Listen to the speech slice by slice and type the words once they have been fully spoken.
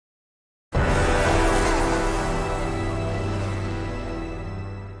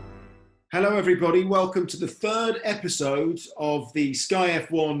Hello, everybody. Welcome to the third episode of the Sky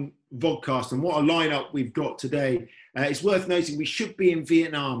F1 Vodcast. And what a lineup we've got today. It's worth noting we should be in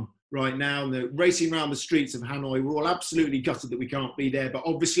Vietnam right now, and they're racing around the streets of Hanoi. We're all absolutely gutted that we can't be there, but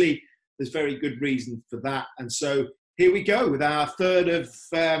obviously there's very good reason for that. And so here we go with our third of,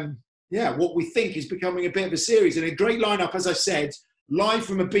 what we think is becoming a bit of a series. And a great lineup, as I said, live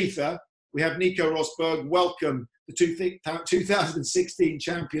from Ibiza. We have Nico Rosberg. Welcome, the 2016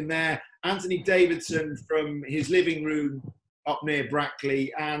 champion there. Anthony Davidson from his living room up near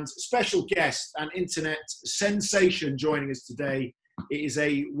Brackley, and special guest and internet sensation joining us today. It is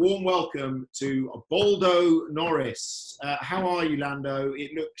a warm welcome to Lando Norris. How are you, Lando?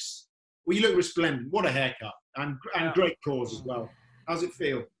 You look resplendent. What a haircut, and great cause as well. How's it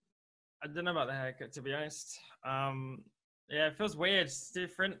feel? I don't know about the haircut, to be honest. It feels weird. It's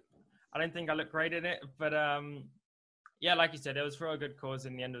different. I don't think I look great in it, but like you said, it was for a good cause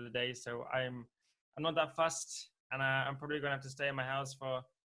in the end of the day. So I'm not that fussed, and I'm probably going to have to stay in my house for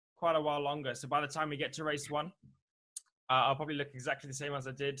quite a while longer. So by the time we get to race one, I'll probably look exactly the same as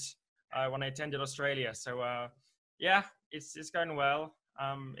I did when I attended Australia. So it's going well.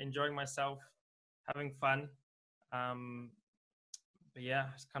 Enjoying myself, having fun.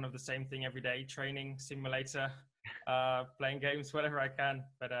 It's kind of the same thing every day: training, simulator, playing games, whatever I can.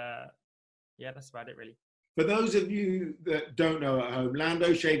 But that's about it, really. For those of you that don't know at home,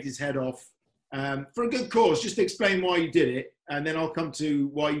 Lando shaved his head off for a good cause. Just explain why you did it, and then I'll come to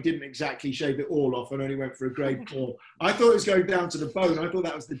why you didn't exactly shave it all off and only went for a grade 4. I thought it was going down to the bone. I thought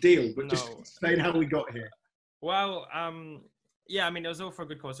that was the deal, but just explain how we got here. Well, it was all for a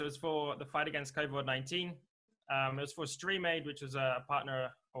good cause. It was for the fight against COVID-19. It was for StreamAid, which was a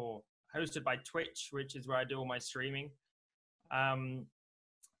partner or hosted by Twitch, which is where I do all my streaming.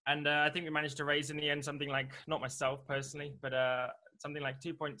 And I think we managed to raise in the end something like, not myself personally, but something like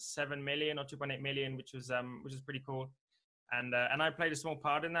 2.7 million or 2.8 million, which was pretty cool. And I played a small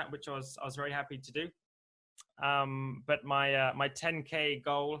part in that, which I was very happy to do. But my 10K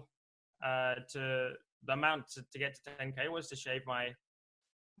goal, to the amount to get to 10K was to shave my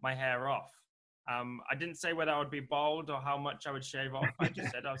hair off. I didn't say whether I would be bald or how much I would shave off. I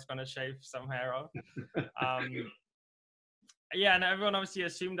just said I was going to shave some hair off. And everyone obviously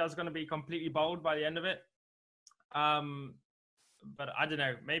assumed I was going to be completely bald by the end of it. But I don't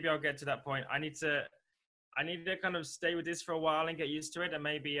know. Maybe I'll get to that point. I need to kind of stay with this for a while and get used to it, and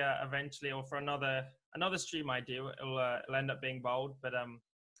maybe eventually, or for another stream I do, it'll end up being bald. But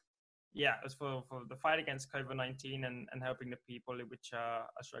it was for the fight against COVID-19 and helping the people which are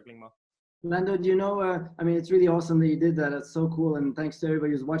struggling more. Lando, do you know, it's really awesome that you did that. It's so cool. And thanks to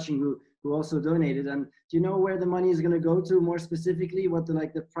everybody who's watching who also donated. And do you know where the money is going to go to more specifically? What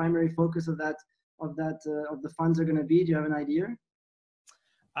the primary focus of the funds are going to be? Do you have an idea?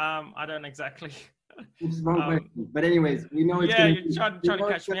 I don't exactly. It's the wrong question. But anyways, we know it's going to be. You're trying to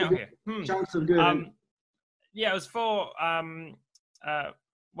catch me out here. Chunks of good. It was for, to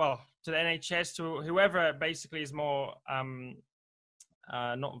the NHS, to whoever basically is more,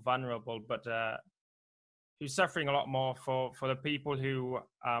 not vulnerable, but who's suffering a lot more, for the people who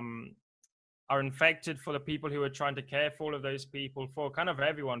are infected, for the people who are trying to care for all of those people, for kind of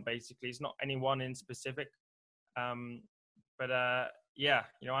everyone basically. It's not anyone in specific. I'm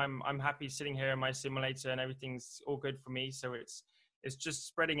happy sitting here in my simulator and everything's all good for me. So it's just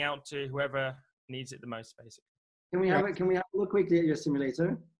spreading out to whoever needs it the most, basically. Can we have a look quickly at your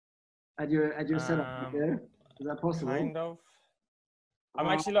simulator? At your setup there? Is that possible? Kind of. I'm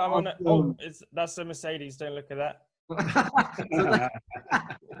on it. That's a Mercedes. Don't look at that.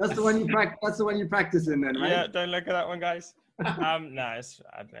 That's the one you practice in, then, right? Yeah, don't look at that one, guys. No, it's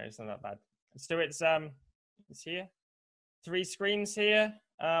not that bad. So it's here. 3 screens here,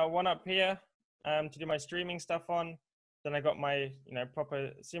 one up here, to do my streaming stuff on. Then I got my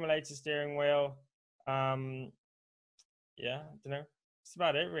proper simulator steering wheel. I don't know. That's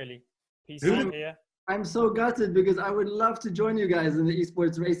about it, really. PC here. I'm so gutted because I would love to join you guys in the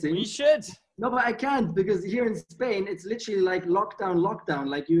esports racing. You should. No, but I can't, because here in Spain, it's literally like lockdown.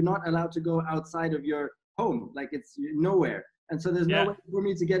 Like, you're not allowed to go outside of your home. Like, it's nowhere. And so there's no way for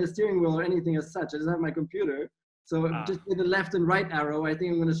me to get a steering wheel or anything as such. I just have my computer. So just with the left and right arrow, I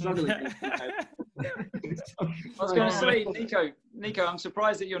think I'm going to struggle again. I was going to say, Nico, I'm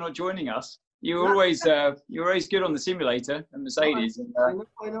surprised that you're not joining us. You're always good on the simulator and Mercedes. I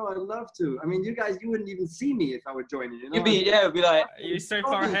know. I'd love to. I mean, you guys, you wouldn't even see me if I were joining. It'd be like, are you so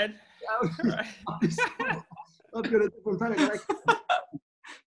far ahead? I've got a different planet.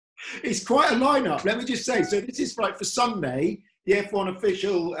 It's quite a lineup. Let me just say. So this is for Sunday, the F1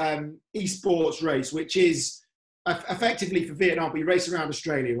 official esports race, which is effectively for Vietnam, but you race around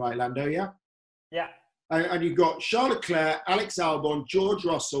Australia, right, Lando? Yeah. Yeah. And you've got Charles Leclerc, Alex Albon, George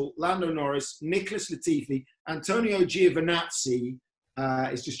Russell, Lando Norris, Nicholas Latifi, Antonio Giovinazzi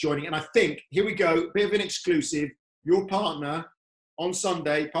is just joining. And I think, here we go, bit of an exclusive. Your partner on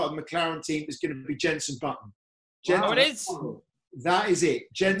Sunday, part of the McLaren team, is going to be Jenson Button. Wow, it is. That is it.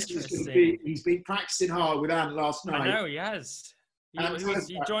 Jenson is going to be, he's been practicing hard with Ant last night. I know, he has.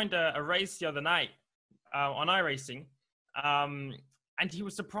 He joined a race the other night on iRacing, and he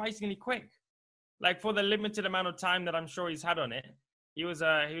was surprisingly quick. Like for the limited amount of time that I'm sure he's had on it, he was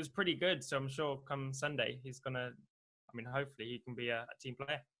pretty good. So I'm sure come Sunday he's gonna. I mean, hopefully he can be a team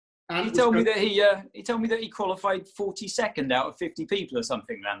player. He told me that he qualified 42nd out of 50 people or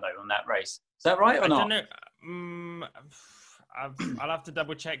something, Lando, on that race. Is that right or not? I don't know. I'll have to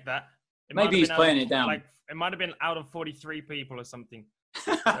double check that. Maybe he's playing it down. Like it might have been out of 43 people or something.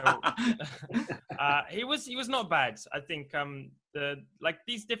 So, he was not bad. I think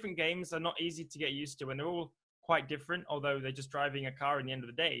these different games are not easy to get used to, and they're all quite different. Although they're just driving a car. In the end of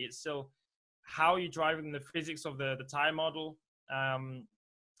the day, it's still how you're driving, the physics of the tire model.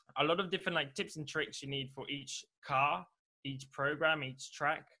 A lot of different like tips and tricks you need for each car, each program, each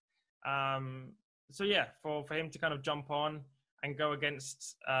track. So yeah, for him to kind of jump on and go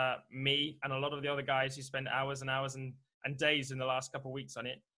against me and a lot of the other guys who spend hours and hours and days in the last couple of weeks on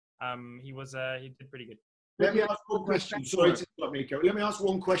it, he did pretty good. Let me ask one question. Sorry to interrupt, Nico. Let me ask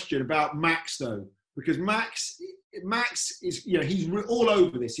one question about Max though, because Max is, he's all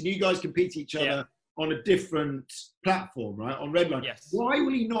over this, and you guys compete each other on a different platform, right? On Redline. Yes. Why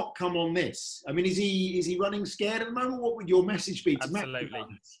will he not come on this? I mean, is he running scared at the moment? What would your message be to Absolutely.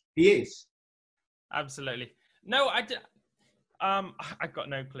 Max? He is. Absolutely. No, I got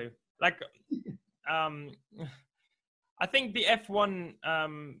no clue. Like, I think the F1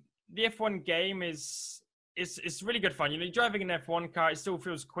 game is really good fun. You're driving an F1 car. It still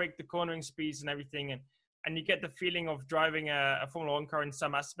feels quick, the cornering speeds and everything, and you get the feeling of driving a Formula 1 car in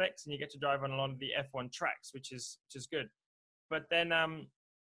some aspects, and you get to drive on a lot of the F1 tracks, which is good. But then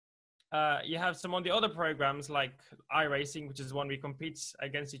you have some on the other programs like iRacing, which is the one we compete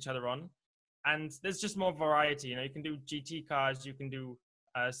against each other on, and there's just more variety. You can do GT cars, you can do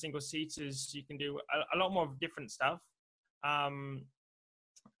single seaters, you can do a lot more different stuff.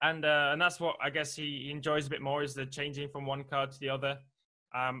 And that's what I guess he enjoys a bit more, is the changing from one car to the other,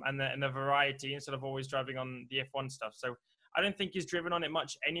 and the variety instead of always driving on the F1 stuff. So I don't think he's driven on it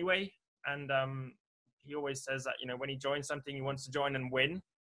much anyway. And he always says that, when he joins something, he wants to join and win.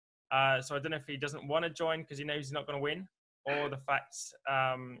 So I don't know if he doesn't want to join because he knows he's not going to win, or the fact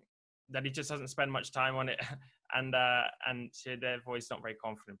that he just hasn't spent much time on it, and therefore he's not very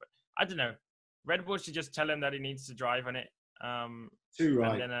confident. But I don't know. Red Bull should just tell him that he needs to drive on it. Too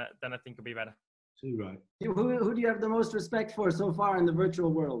right. And then I think it'll be better. Too right. Who do you have the most respect for so far in the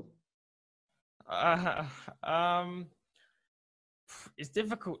virtual world? It's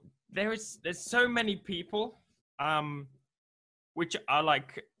difficult. There's so many people, which are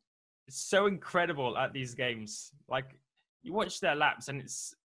like so incredible at these games. Like you watch their laps, and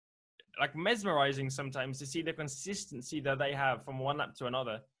it's like mesmerizing sometimes to see the consistency that they have from one lap to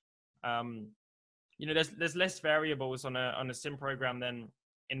another. There's less variables on a sim program than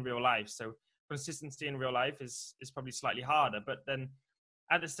in real life. So consistency in real life is probably slightly harder. But then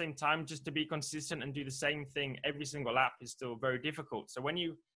at the same time, just to be consistent and do the same thing every single lap is still very difficult. So when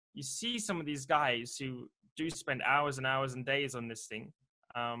you see some of these guys who do spend hours and hours and days on this thing,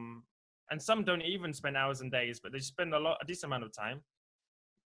 and some don't even spend hours and days, but they spend a decent amount of time.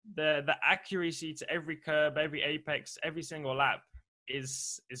 The accuracy to every curb, every apex, every single lap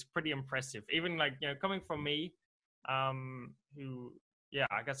is pretty impressive. Even coming from me, who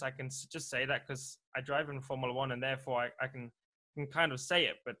I guess I can just say that because I drive in Formula 1, and therefore I can kind of say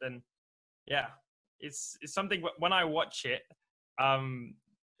it. But then it's something when I watch it,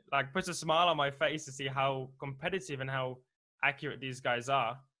 puts a smile on my face to see how competitive and how accurate these guys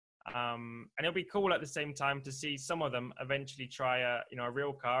are. And it'll be cool at the same time to see some of them eventually try a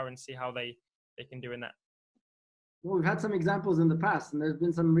real car and see how they can do in that. Well, we've had some examples in the past, and there's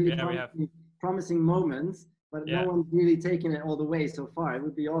been some really promising moments, but no one's really taken it all the way so far. It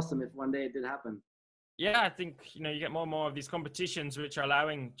would be awesome if one day it did happen. Yeah, I think you get more and more of these competitions which are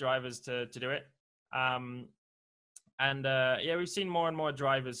allowing drivers to do it. We've seen more and more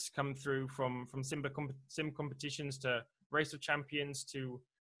drivers come through from sim competitions to Race of Champions to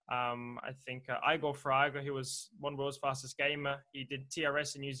I think Igor Fraga, who was one world's fastest gamer. He did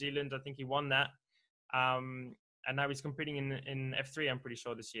TRS in New Zealand. I think he won that. And now he's competing in F3, I'm pretty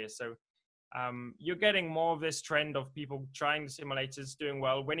sure, this year. So you're getting more of this trend of people trying the simulators, doing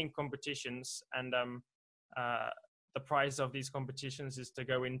well, winning competitions. And the prize of these competitions is to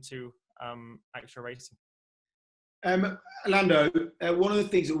go into actual racing. Lando, one of the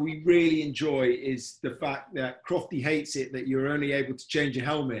things that we really enjoy is the fact that Crofty hates it that you're only able to change your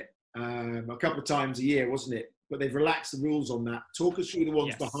helmet a couple of times a year, wasn't it? But they've relaxed the rules on that. Talk us through the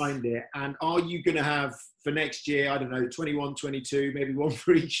ones behind it. And are you going to have for next year, I don't know, 21, 22, maybe one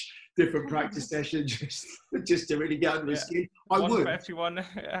for each different practice session, just to really get under the skin? I one would. For everyone.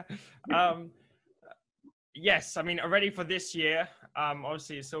 Yes, I mean, already for this year,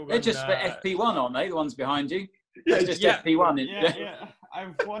 obviously it's all They're just for FP1, aren't they? The ones behind you? Yeah, it's just FP1. Yeah.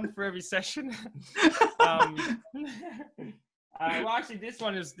 I've one for every session. Well, actually, this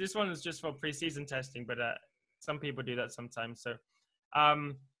one is just for pre-season testing, but some people do that sometimes. So,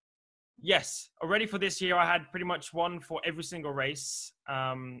 yes, already for this year, I had pretty much one for every single race.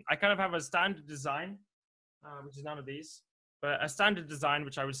 I kind of have a standard design, which is none of these, but a standard design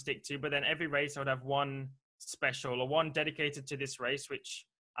which I would stick to. But then every race, I would have one special or one dedicated to this race, which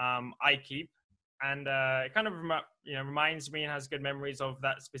I keep. And it kind of reminds me and has good memories of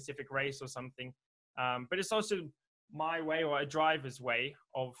that specific race or something. But it's also my way or a driver's way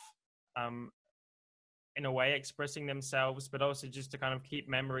of, in a way, expressing themselves, but also just to kind of keep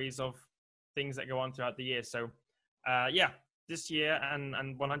memories of things that go on throughout the year. So, this year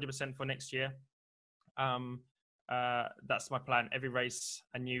and 100% for next year, that's my plan. Every race,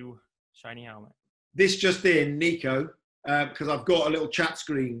 a new shiny helmet. This just in, Nico, because I've got a little chat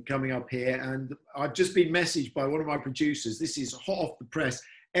screen coming up here, and I've just been messaged by one of my producers. This is hot off the press.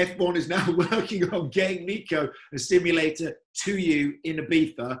 F1 is now working on getting Nico a simulator to you in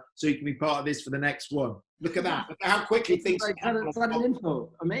Ibiza, so you can be part of this for the next one. Look at that. Look at how quickly things happen. Sudden info.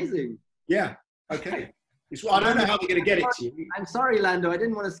 Amazing. Yeah. Okay. I don't know how they're going to get it to you. I'm sorry, Lando. I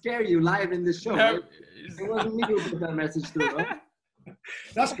didn't want to scare you live in this show. No. It wasn't me who put that message through. Huh?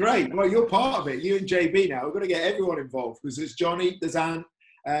 That's great. Well, you're part of it. You and JB now. We're going to get everyone involved because there's Johnny, there's Anne.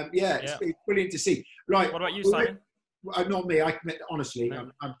 It's brilliant to see. Right. What about you, Simon? Not me. Honestly, no.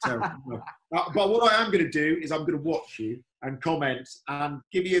 I'm terrible. No. But what I am going to do is I'm going to watch you and comment and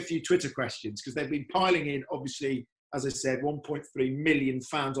give you a few Twitter questions because they've been piling in. Obviously, as I said, 1.3 million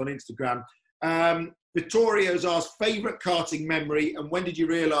fans on Instagram. Vittorio's asked favourite karting memory and when did you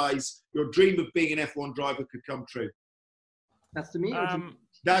realise your dream of being an F1 driver could come true? That's to me.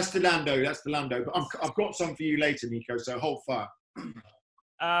 That's to Lando. That's to Lando. But I've got some for you later, Nico. So hold fire.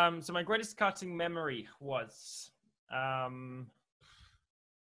 So my greatest karting memory was. I'm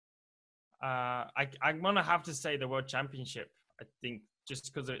gonna have to say the World Championship. I think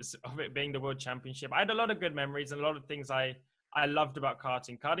just because of it being the World Championship, I had a lot of good memories and a lot of things I loved about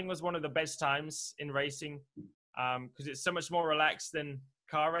karting. Karting was one of the best times in racing because it's so much more relaxed than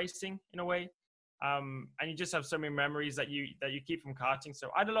car racing in a way. And you just have so many memories that you keep from karting. So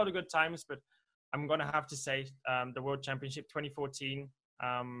I had a lot of good times, but I'm gonna have to say the World Championship 2014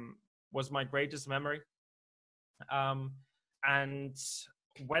 was my greatest memory. And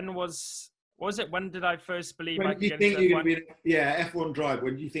when was it? When did I first believe I could get into F1? F1 driver.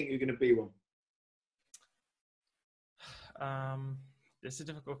 When do you think you're going to be one? It's a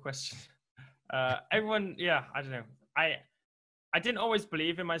difficult question. Everyone, I don't know. I didn't always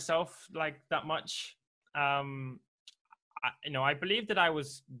believe in myself like that much. I believed that I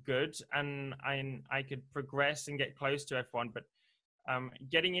was good and I could progress and get close to F1, but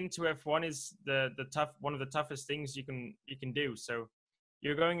getting into F1 is one of the toughest things you can do. So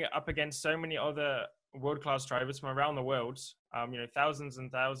you're going up against so many other world-class drivers from around the world. Thousands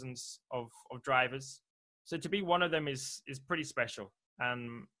and thousands of drivers. So to be one of them is pretty special.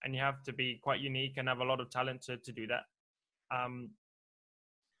 And you have to be quite unique and have a lot of talent to do that.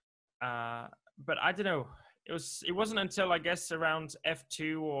 But I don't know. It wasn't until I guess around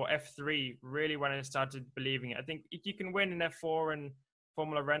F2 or F3 really when I started believing it. I think if you can win in F4 and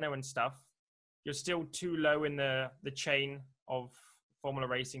Formula Renault and stuff, you're still too low in the chain of Formula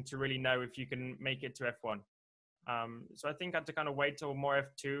racing to really know if you can make it to F1. So I think I had to kind of wait till more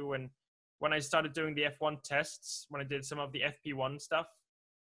F2. And when I started doing the F1 tests, when I did some of the FP1 stuff,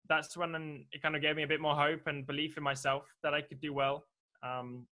 that's when it kind of gave me a bit more hope and belief in myself that I could do well.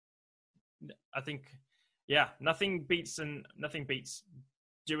 I think, nothing beats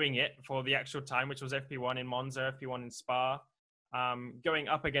doing it for the actual time, which was FP1 in Monza, FP1 in Spa, going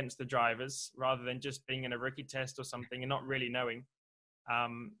up against the drivers rather than just being in a rookie test or something and not really knowing.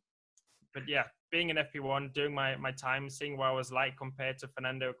 But being in FP1, doing my time, seeing what I was like compared to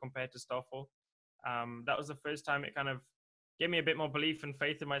Fernando, compared to Stoffel, that was the first time it kind of gave me a bit more belief and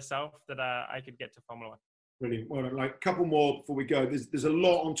faith in myself that I could get to Formula 1. Brilliant. Well, a couple more before we go. There's a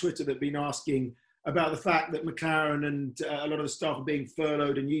lot on Twitter that have been asking about the fact that McLaren and a lot of the staff are being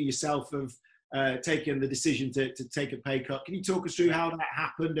furloughed, and you yourself have taken the decision to take a pay cut. Can you talk us through how that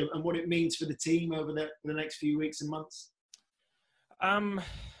happened and what it means for the team over the next few weeks and months?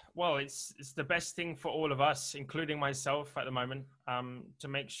 Well, it's the best thing for all of us, including myself at the moment, to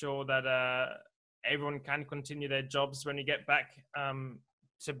make sure that everyone can continue their jobs when we get back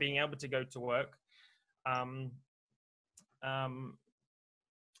to being able to go to work. I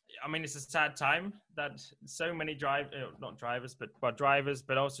mean, it's a sad time that so many drivers,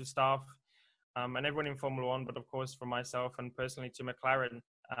 but also staff and everyone in Formula One, but of course for myself and personally to McLaren,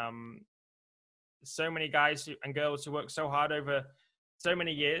 so many guys and girls who work so hard over so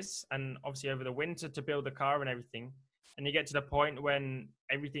many years and obviously over the winter to build the car and everything. And you get to the point when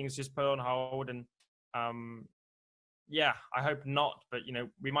everything's just put on hold and I hope not, but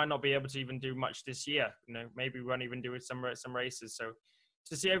we might not be able to even do much this year. Maybe we won't even do some races. So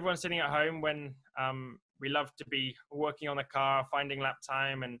to see everyone sitting at home when we love to be working on the car, finding lap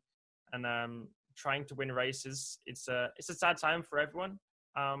time and trying to win races, it's a sad time for everyone.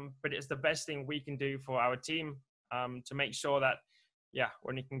 But it's the best thing we can do for our team to make sure that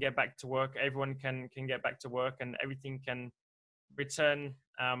when you can get back to work, everyone can get back to work and everything can return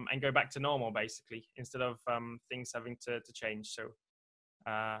and go back to normal, basically, instead of things having to change. So,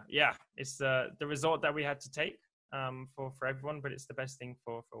 it's the result that we had to take for everyone, but it's the best thing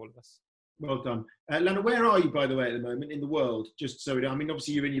for all of us. Well done. Lando, where are you, by the way, at the moment in the world? Just so I mean,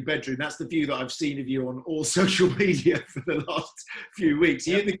 obviously you're in your bedroom. That's the view that I've seen of you on all social media for the last few weeks.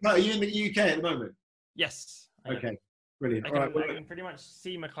 Are you in the UK at the moment? Yes. Okay. Brilliant. I can pretty much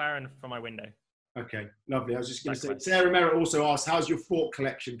see McLaren from my window. Okay, lovely. I was just going to say, Sarah Merritt also asked, how's your fork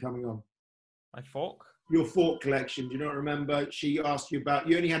collection coming on? My fork? Your fork collection. Do you not remember? She asked you about,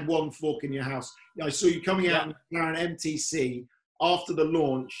 you only had one fork in your house. I saw you coming out in McLaren MTC after the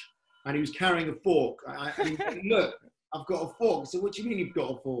launch and he was carrying a fork. I mean, look, I've got a fork. So what do you mean you've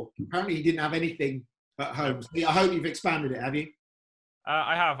got a fork? Apparently he didn't have anything at home. So I hope you've expanded it, have you?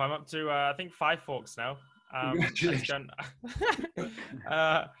 I have. I'm up to, I think, 5 forks now. Congratulations.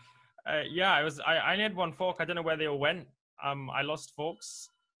 I only had one fork. I don't know where they all went. I lost forks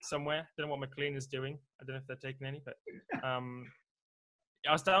somewhere. Don't know what McLean is doing. I don't know if they're taking any, but I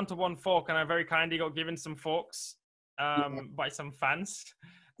was down to one fork and I very kindly got given some forks by some fans.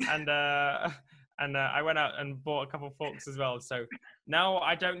 And I went out and bought a couple of forks as well. So now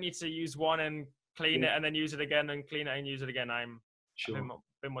I don't need to use one and clean it and then use it again and clean it and use it again. Sure. A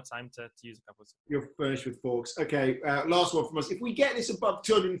bit more time to use a couple. You're furnished with forks. Okay, last one from us. If we get this above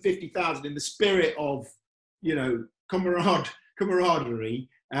 250,000 in the spirit of, camaraderie,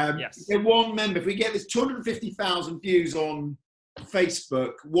 yes. One member, if we get this 250,000 views on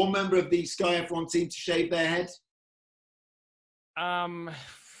Facebook, one member of the Sky F1 team to shave their head? I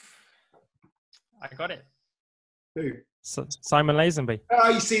got it. Who? Simon Lazenby. Oh,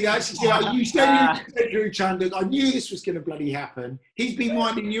 you see that? You said you Chandler. I knew this was going to bloody happen. He's been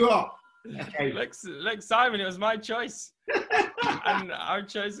winding you up. Okay. Look, Simon, it was my choice. And I've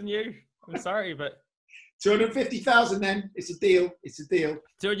chosen you. I'm sorry, but 250,000 then. It's a deal.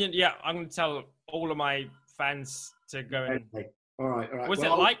 Yeah, I'm going to tell all of my fans to go in. Okay. All right. Was it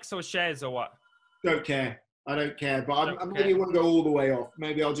likes or shares or what? Don't care. I don't care. But I really want to go all the way off.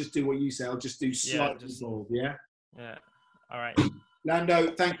 Maybe I'll just do what you say. I'll just do slightly involved. Yeah? Yeah. All right.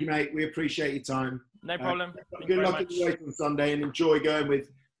 Lando, thank you, mate. We appreciate your time. No problem. Good luck in the race on Sunday and enjoy going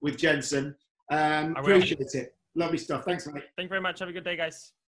with Jensen. Appreciate it. Lovely stuff. Thanks, mate. Thank you very much. Have a good day,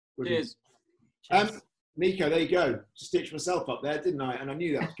 guys. Cheers. Nico, there you go. Stitched myself up there, didn't I? And I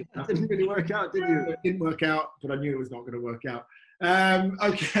knew that was It didn't really work out, did you? It didn't work out, but I knew it was not going to work out.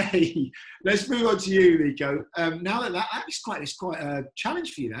 Okay, let's move on to you, Nico. Now that's quite a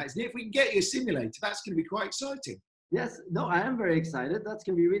challenge for you, that, isn't it? If we can get you a simulator, that's going to be quite exciting. Yes, no, I am very excited. That's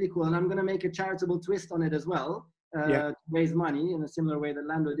going to be really cool. And I'm going to make a charitable twist on it as well, to raise money in a similar way that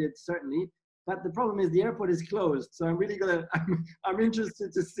Lando did, certainly. But the problem is the airport is closed. So I'm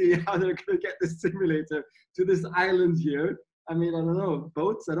interested to see how they're going to get this simulator to this island here. I mean, I don't know,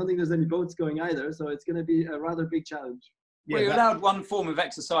 boats? I don't think there's any boats going either. So it's going to be a rather big challenge. Well, you're allowed one form of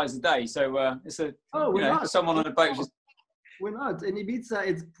exercise a day. So it's someone on a boat just... We're not. In Ibiza,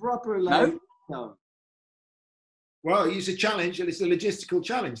 it's proper No. Well, it's a challenge, and it's a logistical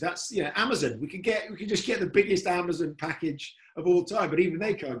challenge. That's Amazon. We could just get the biggest Amazon package of all time, but even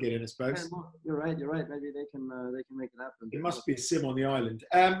they can't get in, I suppose. Yeah, you're right. Maybe they can make it happen. There must be a sim on the island.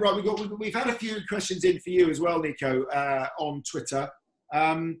 Right, we've had a few questions in for you as well, Nico, on Twitter.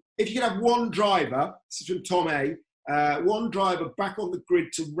 If you could have one driver, this is from Tom A, one driver back on the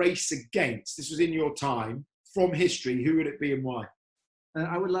grid to race against, this was in your time, from history, who would it be and why?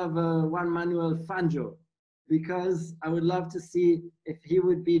 I would love Juan Manuel Fangio. because I would love to see if he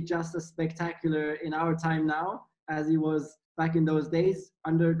would be just as spectacular in our time now as he was back in those days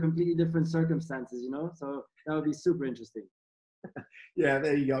under completely different circumstances, So that would be super interesting. Yeah,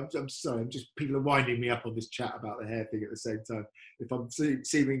 there you go. I'm sorry. People are winding me up on this chat about the hair thing at the same time. If I'm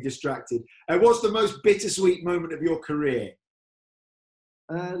seeming distracted, what's the most bittersweet moment of your career?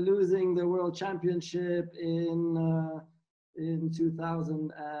 Losing the world championship in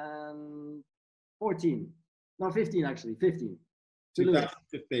 2014. No, 15 actually. 15.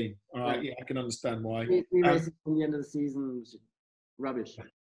 2015. All right. Yeah, I can understand why. Three races from the end of the season. Rubbish.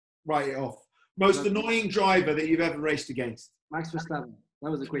 Write it off. Most annoying driver that you've ever raced against? Max Verstappen.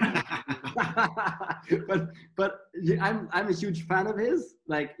 That was a quick one. but I'm a huge fan of his.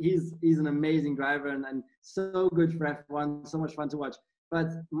 Like he's an amazing driver and so good for F1. So much fun to watch. But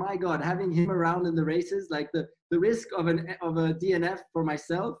my God, having him around in the races, like the risk of a DNF for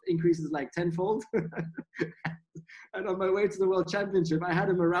myself increases like tenfold. And on my way to the World Championship, I had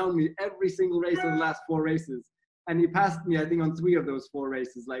him around me every single race of the last 4 races. And he passed me, I think, on 3 of those 4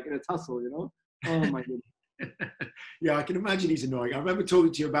 races, like in a tussle, Oh my goodness. Yeah, I can imagine he's annoying. I remember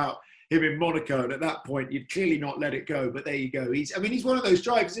talking to you about him in Monaco, and at that point, you'd clearly not let it go. But there you go. He's one of those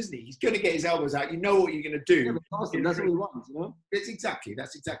drivers, isn't he? He's going to get his elbows out. You know what you're going to do. Yeah, but awesome. That's what we want, That's exactly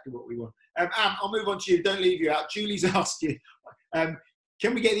what we want. I'll move on to you. Don't leave you out. Julie's asked you,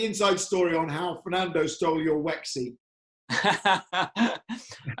 can we get the inside story on how Fernando stole your WEC seat?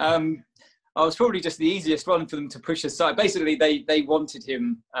 I was probably just the easiest one for them to push aside. Basically, they wanted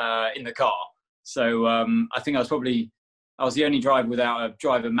him in the car. So I think I was the only driver without a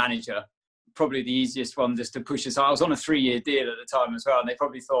driver manager. Probably the easiest one just to push aside. I was on a 3-year deal at the time as well. And they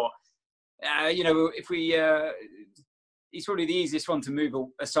probably thought, if we, he's probably the easiest one to move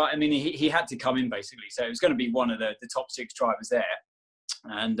aside. I mean, he had to come in basically. So it was going to be one of the top 6 drivers there.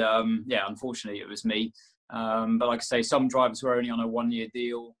 And unfortunately it was me. But like I say, some drivers were only on a 1-year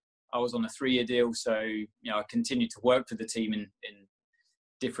deal. I was on a 3-year deal, so I continued to work for the team in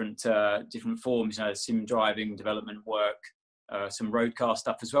different forms. Sim driving, development work, some road car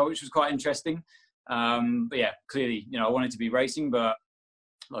stuff as well, which was quite interesting. But yeah, clearly, I wanted to be racing, but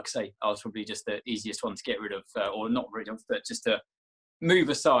like I say, I was probably just the easiest one to get rid of, or not rid of, but just to move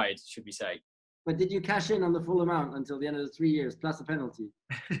aside, should we say? But did you cash in on the full amount until the end of the 3 years plus a penalty?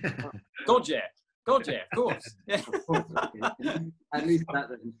 God, yeah, of course. Yeah. Of course, okay. At least that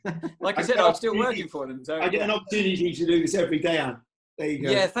then. Like I said, I'm still working for them. So I get an opportunity to do this every day, Anne. There you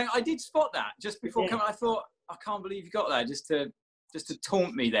go. Yeah, I did spot that just before coming. I thought, I can't believe you got that just to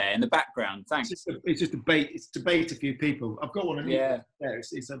taunt me there in the background. Thanks. It's just a bait. It's to bait a few people. I've got one. Yeah.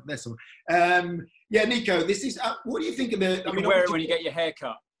 It's this one. Yeah, Nico. This is. What do you think of the? You can wear it when you get your hair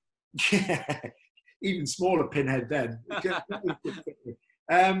cut. Yeah, even smaller pinhead then.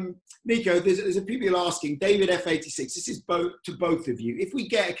 Nico, there's a few people asking, David F86, this is to both of you. If we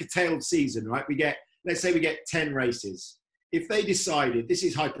get a curtailed season, right, let's say we get 10 races. If they decided, this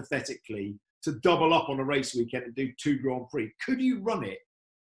is hypothetically, to double up on a race weekend and do 2 Grand Prix, could you run it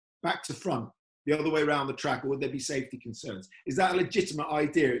back to front, the other way around the track, or would there be safety concerns? Is that a legitimate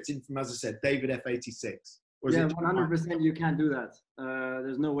idea? It's in from, as I said, David F86. Yeah, 100% you can't do that.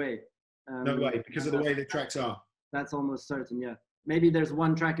 There's no way. No way, because of the way the tracks are. That's almost certain, yeah. Maybe there's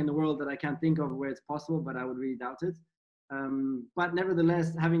one track in the world that I can't think of where it's possible, but I would really doubt it. But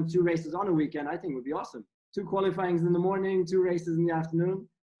nevertheless, having 2 races on a weekend, I think would be awesome. 2 qualifyings in the morning, 2 races in the afternoon.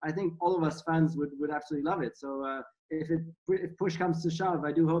 I think all of us fans would absolutely love it. So if push comes to shove,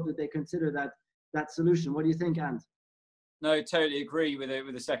 I do hope that they consider that solution. What do you think, Ant? No, totally agree with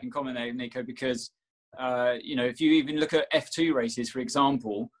the second comment there, Nico, because if you even look at F2 races, for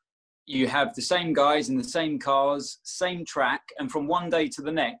example, you have the same guys in the same cars, same track, and from one day to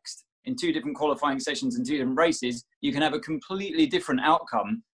the next, in 2 different qualifying sessions and 2 different races, you can have a completely different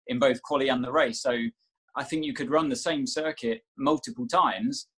outcome in both quali and the race. So I think you could run the same circuit multiple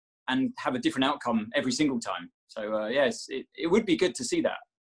times and have a different outcome every single time. So yes, it would be good to see that.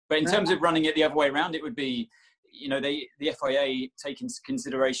 But in terms of running it the other way around, it would be, the FIA take into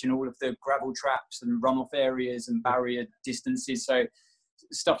consideration all of the gravel traps and runoff areas and barrier distances. So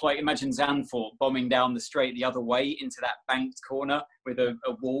stuff like, imagine Zandvoort bombing down the straight the other way into that banked corner with a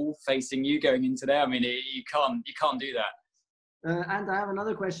wall facing you going into there. I mean, you can't do that. And I have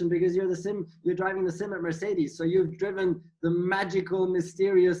another question, because you're driving the sim at Mercedes, so you've driven the magical,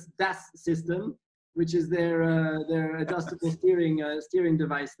 mysterious DAS system, which is their adjustable steering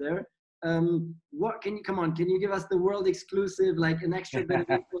device there. Can you give us the world exclusive, like an extra bit of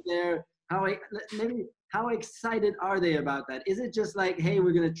info there? How excited are they about that? Is it just like, hey,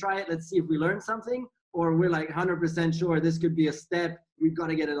 we're going to try it, let's see if we learn something? Or we're like 100% sure this could be a step, we've got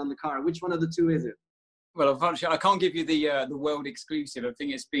to get it on the car? Which one of the two is it? Well, unfortunately, I can't give you the world exclusive. I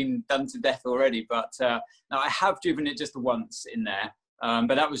think it's been done to death already. But now I have driven it just once in there,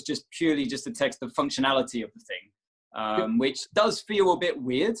 but that was just purely just to test the functionality of the thing, which does feel a bit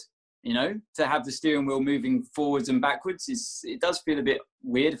weird. You know, to have the steering wheel moving forwards and backwards it does feel a bit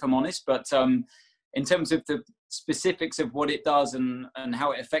weird, if I'm honest. But in terms of the specifics of what it does and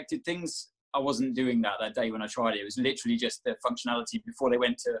how it affected things, I wasn't doing that day when I tried it. It was literally just the functionality before they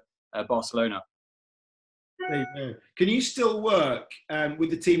went to Barcelona. There you go. Can you still work with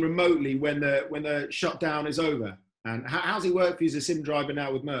the team remotely when the shutdown is over? And how's it work for you as a sim driver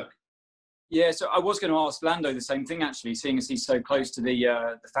now with Merck? Yeah, so I was going to ask Lando the same thing, actually, seeing as he's so close to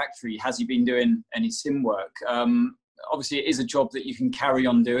the factory. Has he been doing any sim work? Obviously, it is a job that you can carry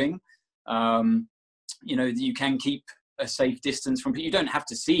on doing. You know, you can keep a safe distance from people. You don't have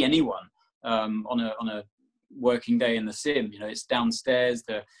to see anyone on a working day in the sim. You know, it's downstairs.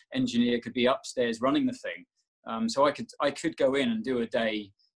 The engineer could be upstairs running the thing. So I could go in and do a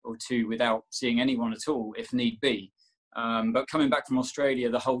day or two without seeing anyone at all, if need be. But coming back from Australia,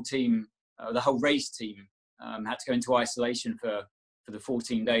 the whole team, the whole race team, had to go into isolation for the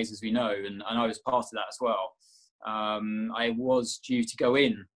 14 days, as we know, and I was part of that as well. I was due to go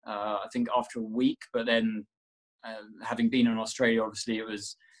in, I think after a week, but then having been in Australia, obviously it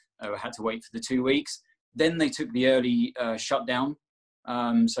was, I had to wait for the 2 weeks. Then they took the early shutdown.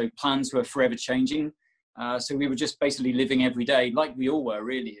 So plans were forever changing. So we were just basically living every day like we all were,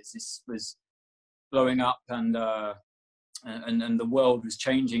 really, as this was blowing up and the world was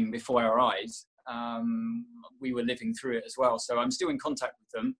changing before our eyes. We were living through it as well. So I'm still in contact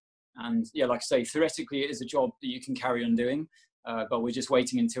with them. And yeah, like I say, theoretically, it is a job that you can carry on doing, but we're just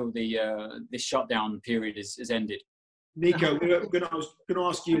waiting until this shutdown period is ended. Nico, I was going to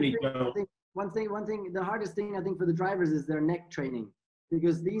ask you, Nico. One thing, the hardest thing I think for the drivers is their neck training,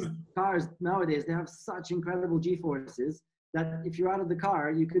 because these cars nowadays, they have such incredible G-forces that if you're out of the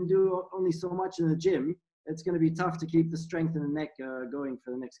car, you can do only so much in the gym. It's going to be tough to keep the strength in the neck going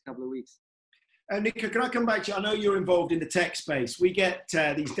for the next couple of weeks. Nico, can I come back to you? I know you're involved in the tech space. We get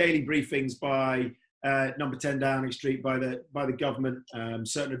these daily briefings by number 10 Downing Street, by the government,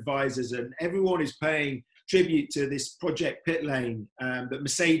 certain advisors, and everyone is paying tribute to this Project Pit Lane that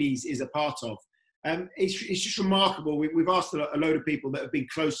Mercedes is a part of. It's just remarkable. We've asked a load of people that have been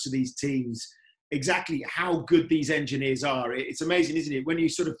close to these teams exactly how good these engineers are. It's amazing, isn't it? When you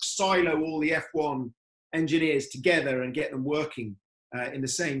sort of silo all the F1 engineers together and get them working in the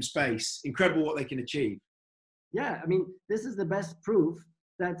same space, incredible what they can achieve. Yeah, I mean, this is the best proof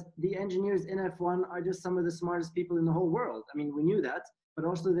that the engineers in F1 are just some of the smartest people in the whole world. I mean, we knew that, but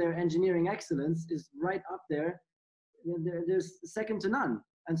also their engineering excellence is right up there. There's second to none.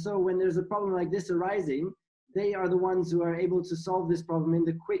 And so when there's a problem like this arising, they are the ones who are able to solve this problem in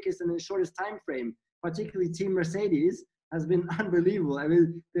the quickest and the shortest time frame. Particularly Team Mercedes has been unbelievable. I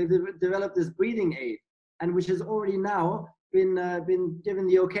mean, they've developed this breathing aid, and which has already now been given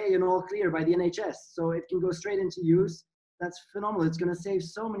the okay and all clear by the NHS. So it can go straight into use. That's phenomenal. It's going to save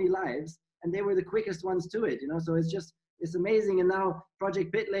so many lives, and they were the quickest ones to it, you know. So it's amazing. And now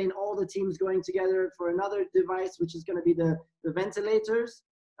Project Pit Lane, all the teams going together for another device, which is going to be the ventilators.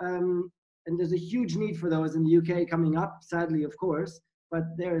 And there's a huge need for those in the UK coming up, sadly, of course, but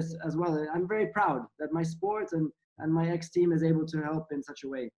there's as well. I'm very proud that my sport and my ex-team is able to help in such a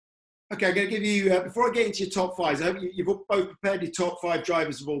way. Okay, I'm going to give you, before I get into your top fives, I hope you've both prepared your top 5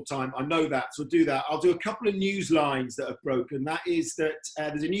 drivers of all time. I know that, so do that. I'll do a couple of news lines that have broken. That is that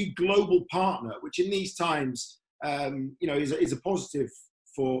there's a new global partner, which in these times, is a positive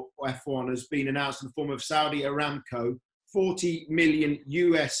for F1, has been announced in the form of Saudi Aramco. 40 million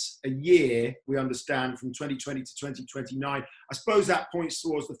US a year, we understand, from 2020 to 2029. I suppose that points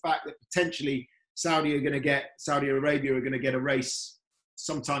towards the fact that potentially Saudi Arabia are going to get a race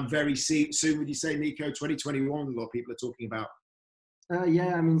sometime very soon. Would you say, Nico, 2021, a lot of people are talking about?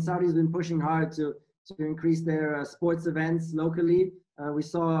 Yeah, I mean, Saudi's been pushing hard to increase their sports events locally. We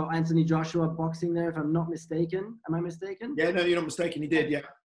saw Anthony Joshua boxing there, if I'm not mistaken. Am I mistaken? Yeah, no, you're not mistaken. He did, yeah.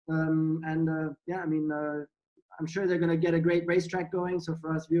 I'm sure they're going to get a great racetrack going. So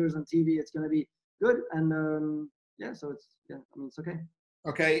for us viewers on TV, it's going to be good. And it's okay.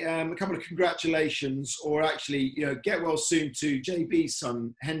 Okay, a couple of congratulations, or actually, get well soon to JB's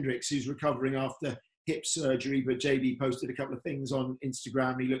son, Hendrix, who's recovering after hip surgery. But JB posted a couple of things on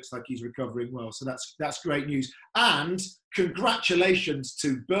Instagram. He looks like he's recovering well. So that's great news. And congratulations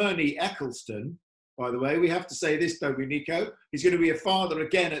to Bernie Ecclestone, by the way. We have to say this, don't we, Nico? He's going to be a father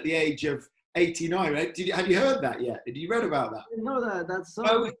again at the age of 89. Have you heard that yet? Did you read about that? I didn't know that. That's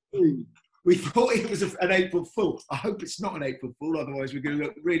so we thought it was an April Fool. I hope it's not an April Fool, otherwise we're going to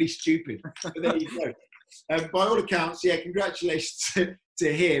look really stupid. But there you go. by all accounts, yeah, congratulations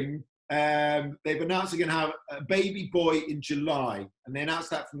to him. They've announced they're going to have a baby boy in July, and they announced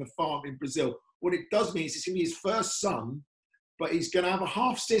that from the farm in Brazil. What it does mean is it's going to be his first son, but he's going to have a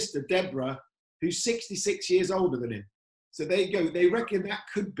half-sister, Deborah, who's 66 years older than him. So there you go. They reckon that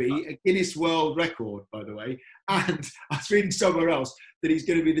could be a Guinness World Record, by the way. And I was reading somewhere else that he's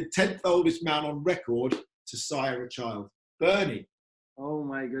going to be the 10th oldest man on record to sire a child. Bernie. Oh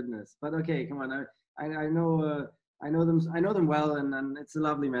my goodness! But okay, come on. I know them well, and it's a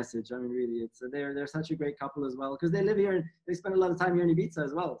lovely message. I mean, really, they're such a great couple as well, because they live here and they spend a lot of time here in Ibiza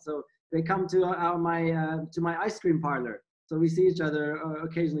as well. So they come to my ice cream parlor. So we see each other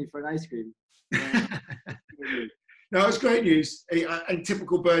occasionally for an ice cream. No, it's great news. In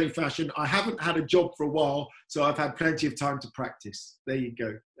typical Bernie fashion, I haven't had a job for a while, so I've had plenty of time to practice. There you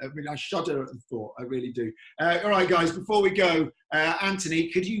go. I mean, I shudder at the thought. I really do. All right, guys, before we go, Anthony,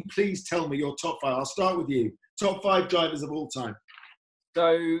 could you please tell me your top 5? I'll start with you. Top 5 drivers of all time.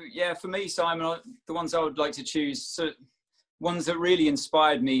 So, yeah, for me, Simon, the ones I would like to choose, ones that really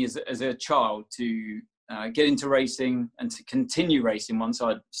inspired me as a child to get into racing and to continue racing once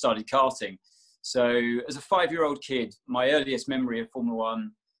I started karting. So as a 5-year-old kid, my earliest memory of Formula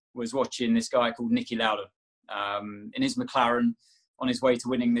One was watching this guy called Niki Lauda in his McLaren on his way to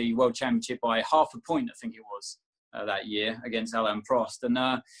winning the World Championship by half a point, I think it was, that year against Alain Prost. And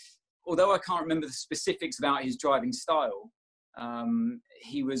although I can't remember the specifics about his driving style,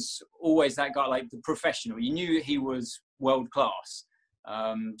 he was always that guy, like the professional. You knew he was world class.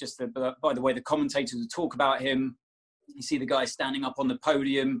 Just by the way the commentators would talk about him. You see the guy standing up on the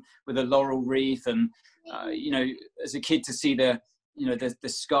podium with a laurel wreath, and as a kid to see the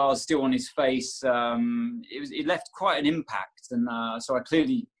scars still on his face, it left quite an impact, and so I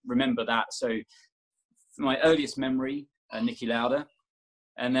clearly remember that. So my earliest memory, Niki Lauda,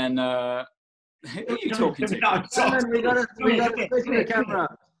 and then who are you talking to? We got to switch the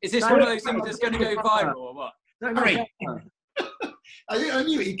camera. Is this one of those things that's going to go viral or what? Hurry. I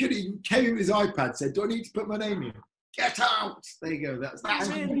knew it. He came in with his iPad, said, "Do I need to put my name in?" Get out! There you go. That's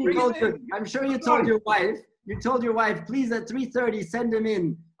I'm sure you told your wife. You told your wife, please at 3:30 send him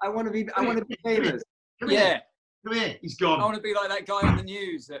in. I want to be famous. Come here. He's gone. I want to be like that guy in the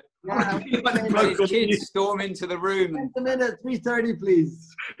news that his kids storm into the room. Send him in at 3:30,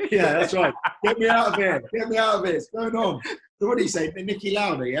 please. Yeah, that's right. Get me out of here. Get me out of here. What's going on? So what do you say? Niki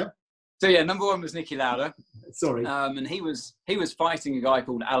Lauda, yeah. So yeah, number 1 was Niki Lauda. Sorry. And he was fighting a guy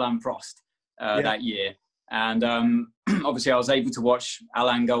called Alain Prost that year. And obviously I was able to watch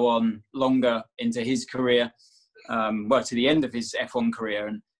Alain go on longer into his career, to the end of his F1 career.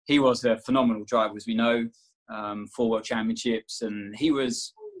 And he was a phenomenal driver, as we know, 4 World Championships. And he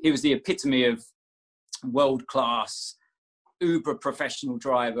was the epitome of world-class, uber professional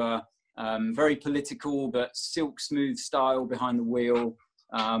driver, very political, but silk smooth style behind the wheel.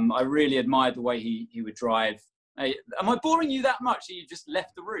 I really admired the way he would drive. Hey, am I boring you that much that you just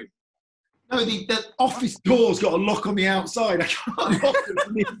left the room? No, the office door's got a lock on the outside. I can't lock it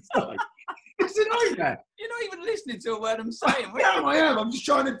from the inside. It's a nightmare. You're not even listening to a word I'm saying. I am. I'm just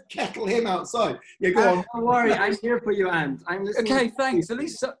trying to kettle him outside. Yeah, go on. Don't worry, I'm here for you, Ant. I'm listening. Okay, thanks. At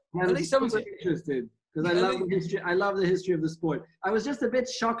least someone's interested, because I love the history. I love the history of the sport. I was just a bit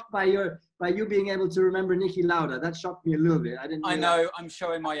shocked by you being able to remember Niki Lauda. That shocked me a little bit. I know. I'm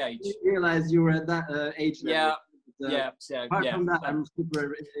showing my age. I didn't realize you were at that age. Yeah. Apart from that, I'm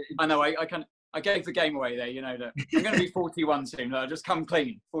super. I know. I gave the game away there. You know that I'm going to be 41 soon. I'll just come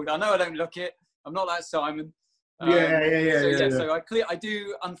clean. I know I don't look it. I'm not like Simon. So I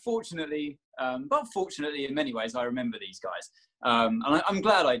do. Unfortunately, but fortunately in many ways, I remember these guys, and I'm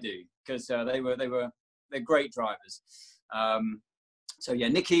glad I do, because they're great drivers. So yeah,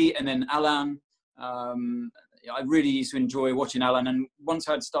 Niki and then Alain. I really used to enjoy watching Alain, and once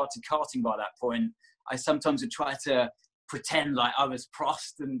I'd started karting by that point, I sometimes would try to pretend like I was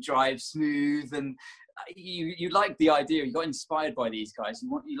Prost and drive smooth, and you like the idea. You got inspired by these guys.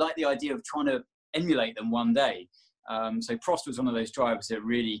 You like the idea of trying to emulate them one day. So Prost was one of those drivers that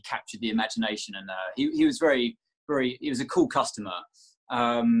really captured the imagination, and he was he was a cool customer,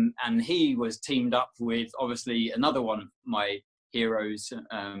 and he was teamed up with obviously another one of my heroes,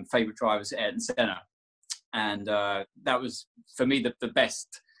 favorite drivers, Ayrton Senna, and that was for me the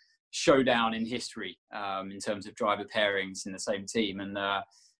best showdown in history in terms of driver pairings in the same team. And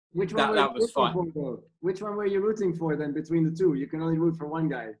which one that was fun. Which one were you rooting for then between the two? You can only root for one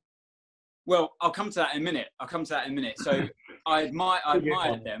guy. Well, I'll come to that in a minute. So I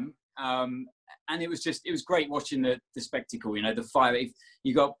admired them, and it was great watching the spectacle. You know, the fight.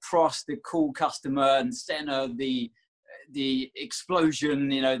 You got Prost, the cool customer, and Senna, the the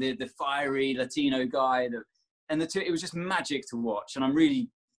explosion, you know, the fiery Latino guy, it was just magic to watch. And I'm really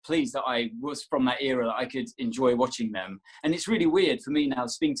pleased that I was from that era, that I could enjoy watching them. And it's really weird for me now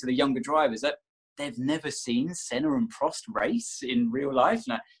speaking to the younger drivers that they've never seen Senna and Prost race in real life.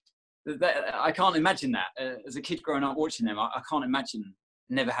 Now, I can't imagine that. As a kid growing up watching them, I can't imagine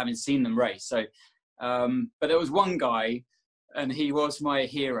never having seen them race. So, but there was one guy, and he was my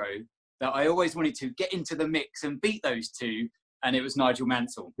hero, that I always wanted to get into the mix and beat those two, and it was Nigel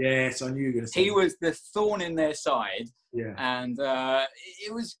Mansell. Yes, I knew you were going to say he that. was the thorn in their side. Yeah. And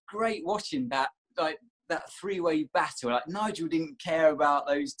it was great watching that three-way battle. Like, Nigel didn't care about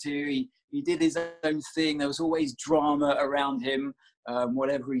those two. He did his own thing. There was always drama around him.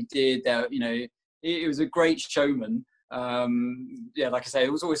 Whatever he did, you know, it was a great showman. Like I say,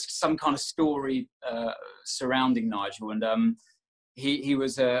 there was always some kind of story surrounding Nigel, and he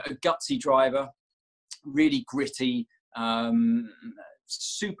was a gutsy driver, really gritty,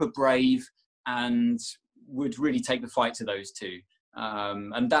 super brave, and would really take the fight to those two.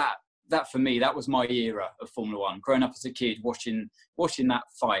 And that for me, that was my era of Formula One. Growing up as a kid, watching that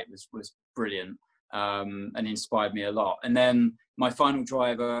fight was brilliant, and inspired me a lot. And then my final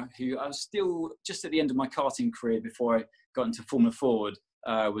driver, who I was still just at the end of my karting career before I got into Formula Ford,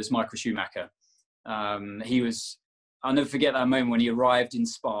 was Michael Schumacher. I'll never forget that moment when he arrived in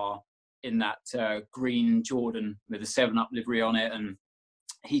Spa in that green Jordan with a 7-Up livery on it, and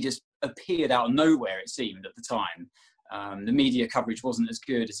he just appeared out of nowhere, it seemed, at the time. The media coverage wasn't as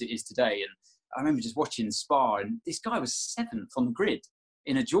good as it is today, and I remember just watching Spa, and this guy was 7th on the grid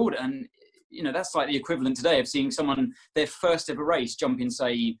in a Jordan, and you know, that's like the equivalent today of seeing someone, their first ever race, jump in,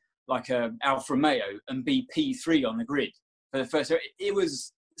 say, like a Alfa Romeo and be P3 on the grid for the first. It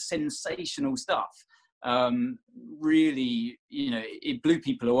was sensational stuff. Really, you know, it blew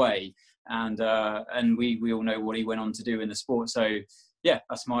people away, and we all know what he went on to do in the sport. So yeah,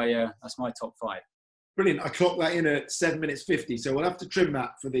 that's my top 5. Brilliant. I clocked that in at 7 minutes 50, so we'll have to trim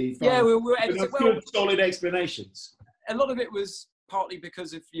that for the final. Yeah, we'll edit it. Good, solid explanations. A lot of it was partly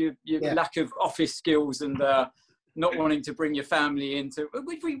because of your lack of office skills and not wanting to bring your family into,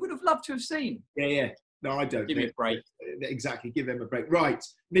 which we would have loved to have seen. Yeah. No, I don't. Give me a break. Exactly, give them a break. Right,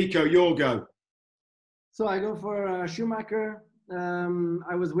 Nico, your go. So I go for Schumacher.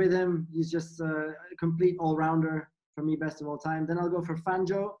 I was with him. He's just a complete all-rounder. For me, best of all time. Then I'll go for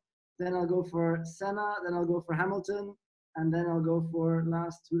Fangio. Then I'll go for Senna. Then I'll go for Hamilton. And then I'll go for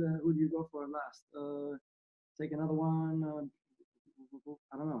last. Who do you go for last? Take another one.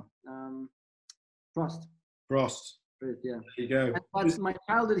 I don't know. Prost. Yeah. There you go. But my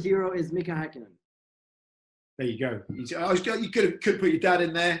childhood hero is Mika Häkkinen. There you go. You could put your dad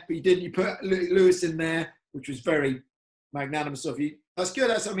in there, but you didn't. You put Lewis in there, which was very magnanimous of you. That's good.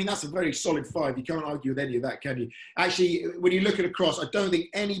 That's a very solid 5. You can't argue with any of that, can you? Actually, when you look at across, I don't think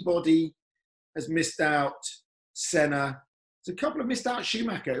anybody has missed out Senna. There's a couple of missed out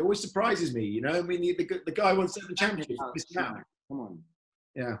Schumacher. It always surprises me, you know. I mean, the guy won 7 championships, missed out. Come on.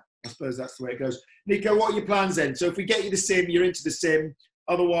 Yeah, I suppose that's the way it goes. Nico, what are your plans then? So if we get you the sim, you're into the sim.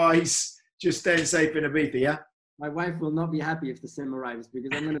 Otherwise, just staying safe in Ibiza, yeah? My wife will not be happy if the sim arrives, because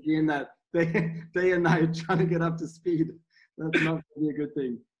I'm going to be in that day and night trying to get up to speed. That's not going to be a good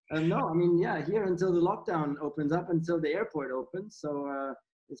thing. No, I mean, yeah, here until the lockdown opens up, until the airport opens. So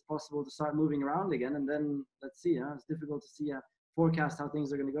it's possible to start moving around again. And then let's see. It's difficult to see forecast how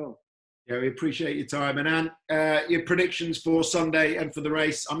things are going to go. Yeah, we appreciate your time. And Anne, your predictions for Sunday and for the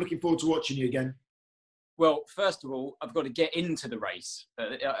race. I'm looking forward to watching you again. Well, first of all, I've got to get into the race.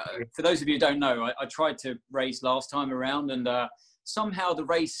 For those of you who don't know, I tried to race last time around, and somehow the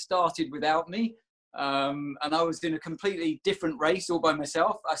race started without me. And I was in a completely different race all by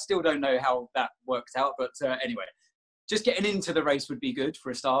myself. I still don't know how that worked out. But anyway, just getting into the race would be good for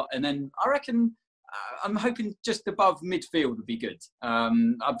a start. And then I reckon I'm hoping just above midfield would be good.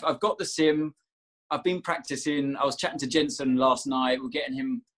 I've got the sim. I've been practicing. I was chatting to Jensen last night. We're getting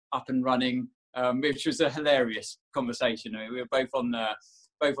him up and running, which was a hilarious conversation. I mean, we were both on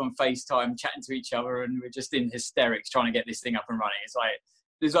FaceTime chatting to each other, and we're just in hysterics trying to get this thing up and running.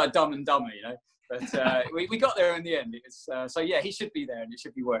 It's like Dumb and Dumber, you know. But we got there in the end. So yeah, he should be there, and it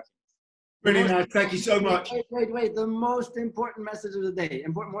should be working. Brilliant. Thank you so much. Wait. The most important message of the day,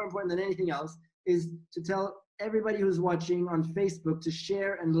 more important than anything else, is to tell everybody who's watching on Facebook to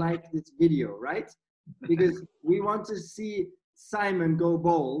share and like this video, right? Because we want to see Simon go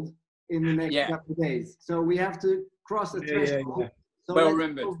bold in the next couple of days. So we have to cross the threshold. Yeah. So well let's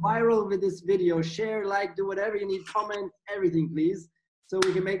remembered. go viral with this video. Share, like, do whatever you need, comment, everything, please, so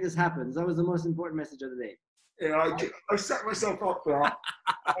we can make this happen. That was the most important message of the day. I set myself up for that.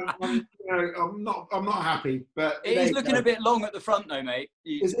 I'm not happy, but it is looking a bit long at the front, though, mate.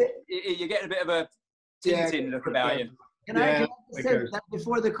 Is it? You're getting a bit of a Tintin look about you. Can I just say that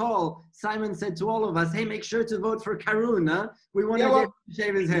before the call, Simon said to all of us, "Hey, make sure to vote for Karun. Huh? We want to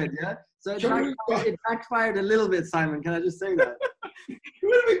shave his head." Yeah. So it backfired a little bit, Simon. Can I just say that? It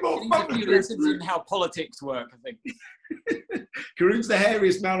would have been more fun. A few lessons in how politics work, I think. Karun's the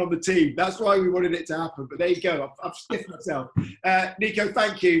hairiest man on the team. That's why we wanted it to happen. But there you go. I've stiffed myself. Nico,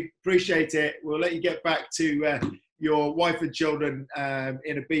 thank you. Appreciate it. We'll let you get back to your wife and children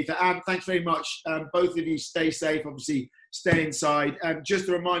in Ibiza. And thanks very much. Both of you stay safe. Obviously, stay inside. Just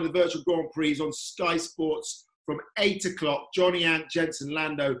a reminder, the Virtual Grand Prix is on Sky Sports from 8 o'clock. Johnny, Ant, Jensen,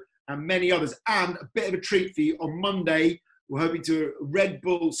 Lando, and many others. And a bit of a treat for you on Monday. We're hoping to a Red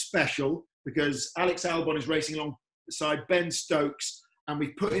Bull special because Alex Albon is racing alongside Ben Stokes, and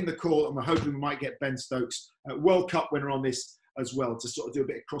we've put in the call, and we're hoping we might get Ben Stokes, World Cup winner, on this as well, to sort of do a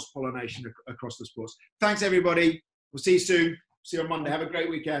bit of cross-pollination across the sports. Thanks, everybody. We'll see you soon. See you on Monday. Have a great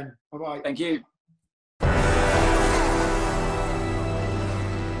weekend. Bye-bye. Thank you.